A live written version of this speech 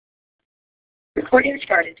Recording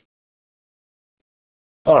started.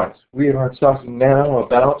 All right, we are talking now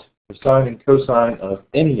about the sine and cosine of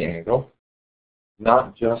any angle,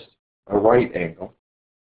 not just a right angle,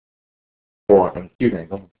 or an acute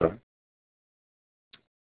angle, sorry.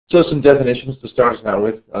 So some definitions to start us out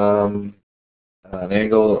with. An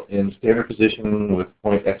angle in standard position with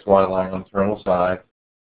point xy lying on the terminal side,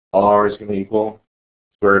 r is going to equal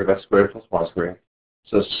square root of x squared plus y squared.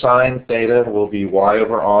 So sine theta will be y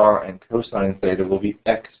over r, and cosine theta will be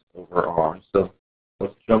x over r. So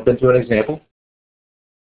let's jump into an example.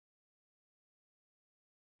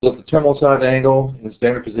 Let the terminal side angle in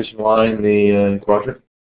standard position lie in the quadrant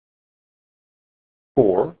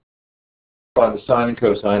 4. Find the sine and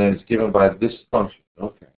cosine, and it's given by this function.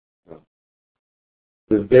 Okay. So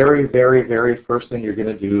the very, very, very first thing you're going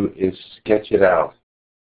to do is sketch it out.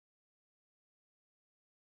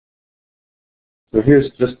 So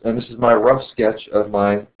here's just, and this is my rough sketch of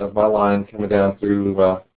my line coming down through.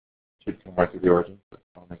 Should come right through the origin, but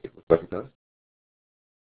I'll make it look like it does.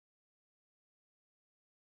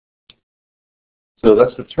 So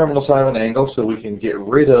that's the terminal side of an angle, so we can get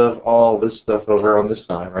rid of all this stuff over on this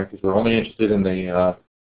side, right? Because we're only interested in the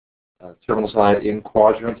terminal side in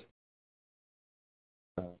quadrant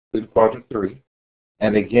 3.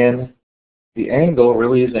 And again, the angle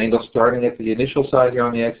really is an angle starting at the initial side here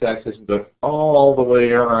on the x-axis and going all the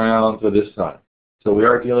way around to this side. So we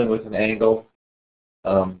are dealing with an angle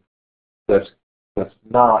that's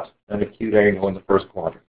not an acute angle in the first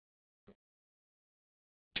quadrant.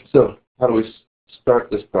 So how do we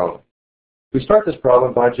start this problem? We start this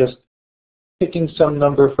problem by just picking some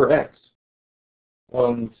number for x.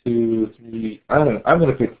 1, 2, 3. I'm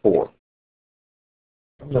going to pick 4.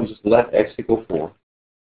 I'm going to just let x equal 4.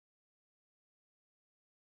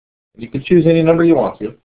 You can choose any number you want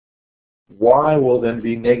to. Y will then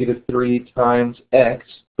be -3 times x,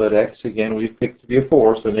 but x, again, we've picked to be a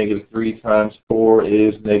 4, so -3 times 4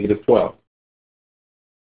 is -12.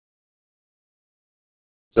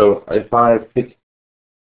 So if I pick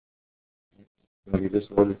maybe this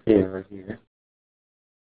ordered pair right here,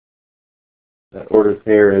 that ordered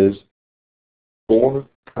pair is 4,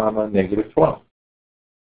 -12.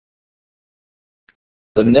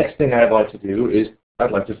 The next thing I'd like to do is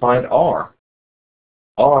I'd like to find r.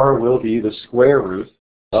 R will be the square root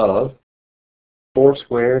of 4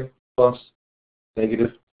 squared plus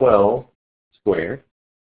 -12 squared.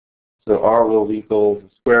 So r will equal the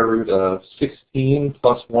square root of 16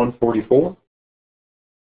 plus 144.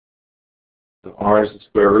 So r is the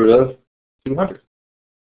square root of 200.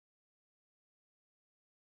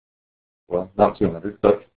 Well, not 200,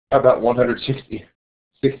 but how about 160?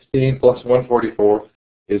 16 plus 144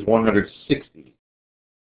 is 160.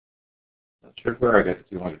 Not sure where I got the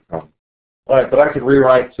 200 from. All right, but I could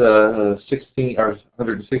rewrite 16 or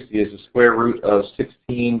 160 as the square root of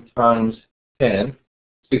 16 times 10.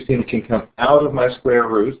 16 can come out of my square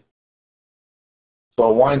root, so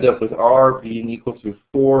I'll wind up with r being equal to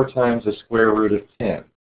 4 times the square root of 10.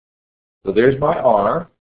 So there's my r.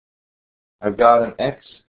 I've got an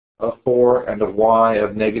x of 4 and a y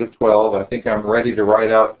of -12. I think I'm ready to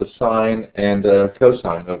write out the sine and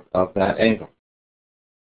cosine of that angle.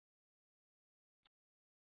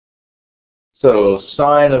 So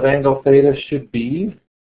sine of angle theta should be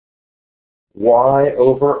y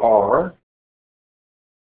over r.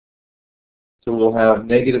 So we'll have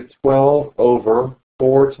 -12 over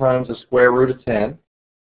 4 times the square root of 10.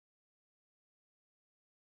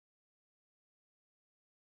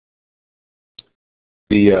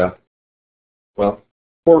 Well,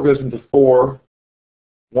 4 goes into 4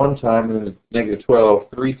 one time and then -12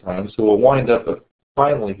 3 times. So we'll wind up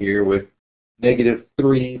finally here with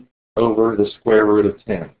 -3 over the square root of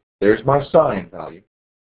 10. There's my sine value.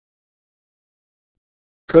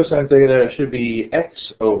 Cosine theta should be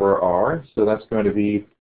x over r, so that's going to be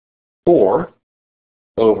 4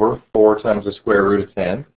 over 4 times the square root of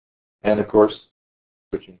 10. And of course,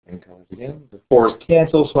 switching thing colors again, the 4's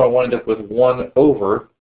cancel, so I wind up with 1 over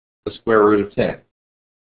the square root of 10.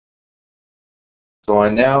 So I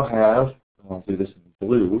now have, I'll do this in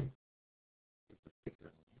blue,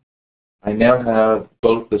 I now have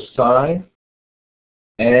both the sine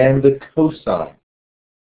and the cosine.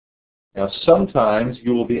 Now sometimes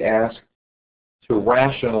you will be asked to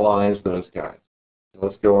rationalize those guys. So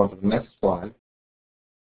let's go on to the next slide.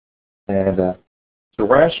 And to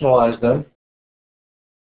rationalize them,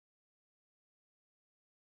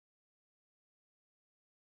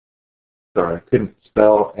 sorry, I couldn't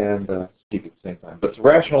spell and speak at the same time. But to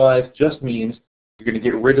rationalize just means you're going to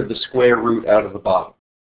get rid of the square root out of the bottom.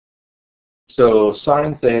 So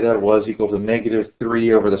sine theta was equal to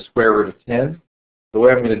 -3 over the square root of 10. the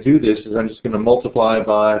way I'm going to do this is I'm just going to multiply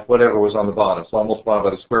by whatever was on the bottom. So I'll multiply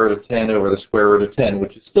by the square root of 10 over the square root of 10,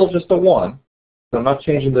 which is still just a 1. So I'm not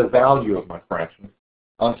changing the value of my fraction.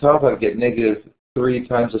 On top, I get negative 3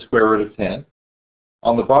 times the square root of 10.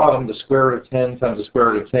 On the bottom, the square root of 10 times the square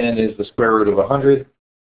root of 10 is the square root of 100,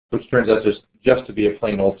 which turns out just to be a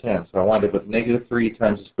plain old 10. So I wind up with negative 3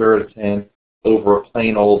 times the square root of 10 over a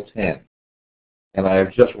plain old 10. And I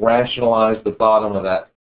have just rationalized the bottom of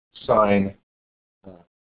that sine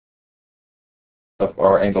of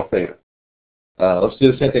our angle theta. Let's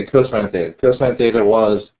do the same thing, cosine theta. Cosine theta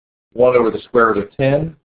was 1 over the square root of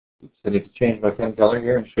 10. Oops, I need to change my pen color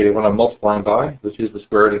here and show you what I'm multiplying by, which is the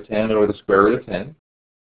square root of 10 over the square root of 10.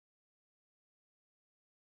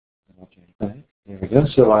 I'll change that. There we go.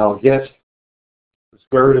 So I'll get the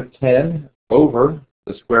square root of 10 over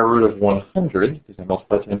the square root of 100, because I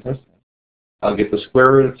multiply 10 times 10. I'll get the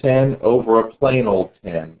square root of 10 over a plain old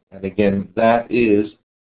 10. And again, that is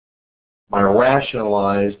my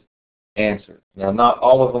rationalized answer. Now, not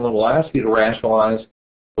all of them will ask you to rationalize,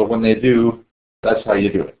 but when they do, that's how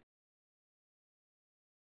you do it.